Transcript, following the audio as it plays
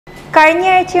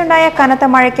കഴിഞ്ഞയാഴ്ചയുണ്ടായ കനത്ത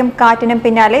മഴയ്ക്കും കാറ്റിനും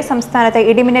പിന്നാലെ സംസ്ഥാനത്ത്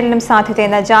ഇടിമിന്നലിനും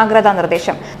സാധ്യതയെന്ന ജാഗ്രതാ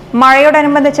നിർദ്ദേശം.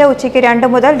 മഴയോടനുബന്ധിച്ച് ഉച്ചയ്ക്ക് 2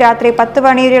 മുതൽ രാത്രി 10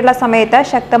 വരെയുള്ള സമയത്ത്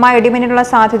ശക്തമായ ഇടിമിന്നലുള്ള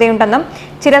സാധ്യതയുണ്ടെന്നും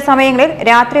ചില സമയങ്ങളിൽ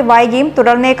രാത്രി വൈകിയും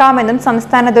തുടർന്നേക്കാമെന്നും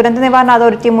സംസ്ഥാന ദുരന്ത നിവാരണ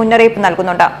അതോറിറ്റി മുന്നറിയിപ്പ്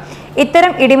നൽകുന്നുണ്ട്.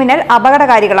 ഇത്തരം ഇടിമിന്നൽ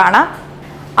അപകടകാരികളാണ്.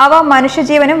 അവ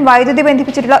മനുഷ്യജീവനും വൈദ്യുതി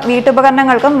ബന്ധിപ്പിച്ചിട്ടുള്ള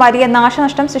വീട്ടുപകരണങ്ങൾക്കും വലിയ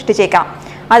നാശനഷ്ടം സൃഷ്ടിച്ചേക്കാം.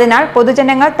 അതിനാൽ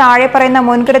പൊതുജനങ്ങൾ താഴെ പറയുന്ന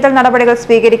മുൻകരുതൽ നടപടികൾ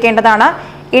സ്വീകരിക്കേണ്ടതാണ്.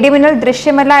 ഇടിമിന്നൽ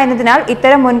ദൃശ്യമല്ല എന്നതിനാൽ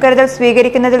ഇത്തരം മുൻകരുതൽ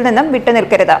സ്വീകരിക്കുന്നതിൽ നിന്നും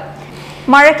വിട്ടുനിൽക്കരുത്.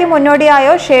 മഴയ്ക്ക്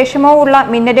മുന്നോടിയായോ ശേഷമോ ഉള്ള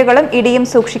മിന്നലുകളും ഇടിയും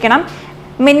സൂക്ഷിക്കണം.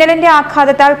 മിന്നലിന്റെ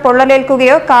ആഘാതത്താൽ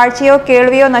പൊള്ളലേൽക്കുകയോ കാഴ്ചയോ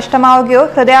കേൾവിയോ നഷ്ടമാവുകയോ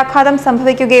ഹൃദയാഘാതം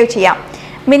സംഭവിക്കുകയോ ചെയ്യാം.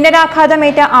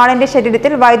 മിന്നലാഘാതമേറ്റ ആളിന്റെ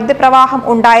ശരീരത്തിൽ വൈദ്യുതി പ്രവാഹം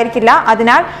ഉണ്ടായിരിക്കില്ല.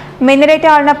 അതിനാൽ മിന്നലേറ്റ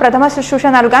ആളിന് പ്രഥമ ശുശ്രൂഷ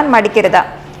നൽകാൻ മടിക്കരുത്.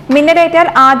 മിന്നലേറ്റാൽ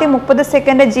ആദ്യ 30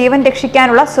 സെക്കൻഡ് ജീവൻ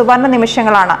രക്ഷിക്കാനുള്ള സുവർണ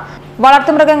നിമിഷങ്ങളാണ്.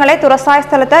 വളർത്തുമൃഗങ്ങളെ തുറസായ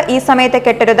സ്ഥലത്ത് ഈ സമയത്ത്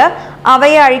കെട്ടരുത്.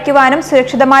 അവയെ അഴിക്കുവാനും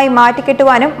സുരക്ഷിതമായി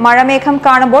മാറ്റിക്കെട്ടുവാനും മഴമേഘം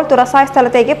കാണുമ്പോൾ തുറസായ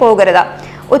സ്ഥലത്തേക്ക് പോകരുത്.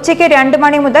 ഉച്ചയ്ക്ക് 2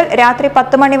 മണി മുതൽ രാത്രി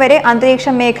 10 മണി വരെ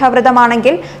അന്തരീക്ഷം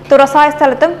മേഘാവൃതമാണെങ്കിൽ തുറസായ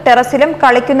സ്ഥലത്തും ടെറസിലും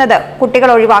കളിക്കുന്നത്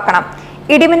കുട്ടികൾ ഒഴിവാക്കണം.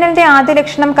 ഇടിമിന്നലിന്റെ ആദ്യ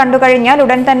ലക്ഷണം കണ്ടുകഴിഞ്ഞാൽ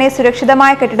ഉടൻ തന്നെ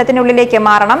സുരക്ഷിതമായ കെട്ടിടത്തിനുള്ളിലേക്ക്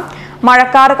മാറണം.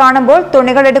 മഴക്കാർ കാണുമ്പോൾ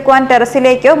തുണികൾ എടുക്കുവാൻ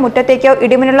ടെറസിലേക്കോ മുറ്റത്തേക്കോ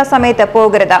ഇടിമിന്നലുള്ള സമയത്ത്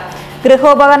പോകരുത്.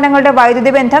 ഗൃഹോപകരണങ്ങളുടെ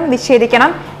വൈദ്യുതി ബന്ധം വിച്ഛേദിക്കണം.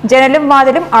 ജനലും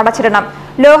വാതിലും അടച്ചിടണം.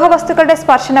 ലോഹവസ്തുക്കളുടെ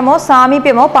സ്പർശനമോ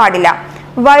സാമീപ്യമോ പാടില്ല.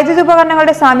 വൈദ്യുതി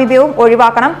ഉപകരണങ്ങളുടെ സാമീപ്യവും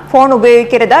ഒഴിവാക്കണം. ഫോൺ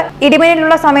ഉപയോഗിക്കരുത്.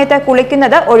 ഇടിമിന്നലുള്ള സമയത്ത്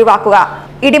കുളിക്കുന്നത് ഒഴിവാക്കുക.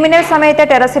 ഇടിമിന്നൽ സമയത്ത്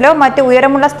ടെറസിലോ മറ്റ്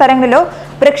ഉയരമുള്ള സ്ഥലങ്ങളിലോ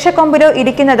വൃക്ഷക്കൊമ്പിലോ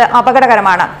ഇരിക്കുന്നത്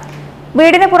അപകടകരമാണ്.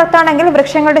 വീടിന് പുറത്താണെങ്കിൽ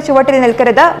വൃക്ഷങ്ങളുടെ ചുവട്ടിൽ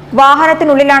നിൽക്കരുത്.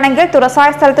 വാഹനത്തിനുള്ളിലാണെങ്കിൽ തുറസായ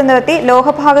സ്ഥലത്ത് നിർത്തി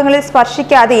ലോഹഭാഗങ്ങളിൽ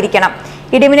സ്പർശിക്കാതെ ഇരിക്കണം.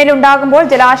 ഇടിമിന്നൽ ഉണ്ടാകുമ്പോൾ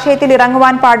ജലാശയത്തിൽ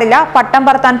ഇറങ്ങുവാൻ പാടില്ല. പട്ടം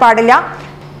പറത്താൻ പാടില്ല.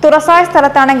 തുറസായ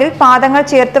സ്ഥലത്താണെങ്കിൽ പാദങ്ങൾ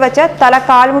ചേർത്ത് വെച്ച് തല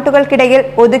കാൽമുട്ടുകൾക്കിടയിൽ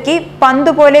ഒതുക്കി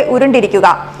പന്തുപോലെ ഉരുണ്ടിരിക്കുക.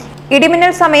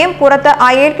 ഇടിമിന്നൽ സമയം പുറത്ത്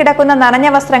അയയിൽ കിടക്കുന്ന നനഞ്ഞ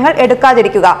വസ്ത്രങ്ങൾ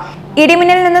എടുക്കാതിരിക്കുക.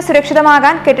 ഇടിമിന്നലിൽ നിന്ന്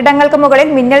സുരക്ഷിതമാകാൻ കെട്ടിടങ്ങൾക്ക് മുകളിൽ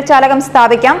മിന്നൽ ചാലകം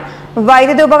സ്ഥാപിക്കാം.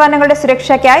 വൈദ്യുതി ഉപകരണങ്ങളുടെ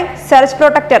സുരക്ഷയ്ക്കായി സർജ്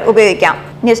പ്രൊട്ടക്ടർ ഉപയോഗിക്കാം.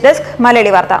 ന്യൂസ് ഡെസ്ക്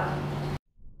മലയാളി വാർത്ത.